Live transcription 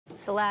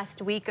It's the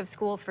last week of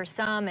school for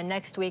some, and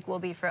next week will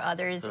be for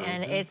others,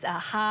 and it's a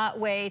hot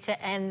way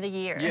to end the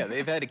year. Yeah,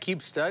 they've had to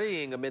keep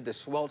studying amid the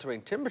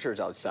sweltering temperatures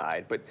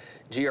outside, but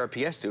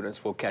GRPS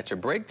students will catch a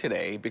break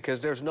today because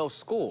there's no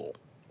school.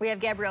 We have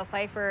Gabrielle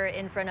Pfeiffer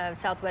in front of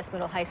Southwest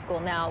Middle High School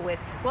now with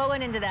what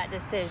went into that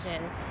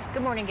decision.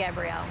 Good morning,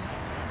 Gabrielle.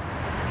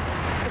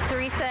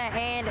 Teresa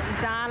and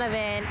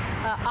Donovan,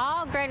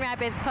 all Grand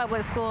Rapids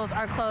public schools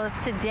are closed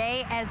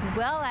today as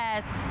well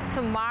as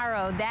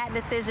tomorrow. That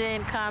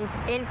decision comes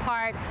in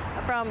part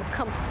from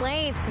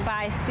complaints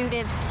by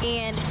students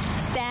and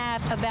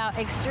staff about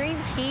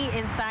extreme heat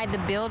inside the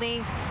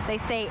buildings. They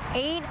say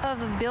 8 of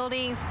the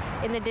buildings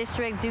in the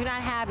district do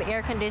not have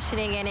air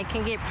conditioning, and it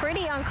can get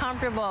pretty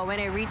uncomfortable when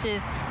it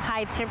reaches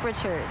high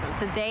temperatures. And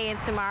today and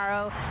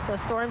tomorrow, the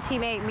Storm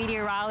Team 8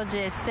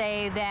 meteorologists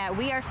say that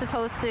we are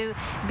supposed to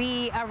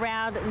be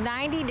around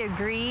 90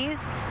 degrees.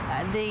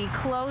 The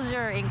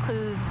closure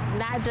includes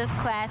not just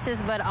classes,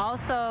 but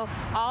also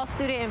all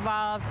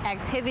student-involved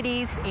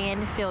activities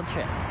and field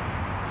trips.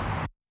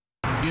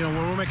 You know,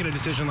 when we're making a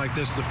decision like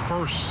this, the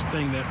first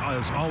thing that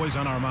is always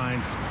on our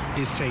minds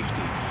is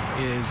safety,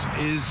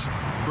 is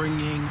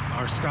bringing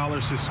our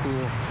scholars to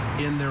school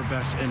in their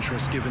best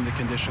interest given the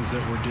conditions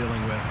that we're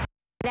dealing with.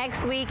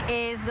 Next week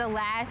is the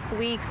last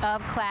week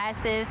of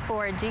classes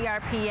for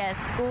GRPS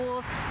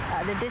schools.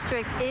 The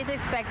district is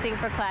expecting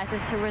for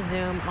classes to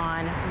resume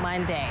on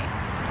Monday.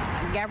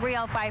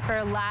 Gabrielle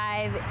Pfeiffer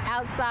live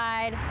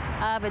outside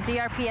of a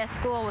GRPS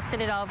school. We'll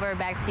send it over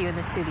back to you in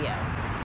the studio.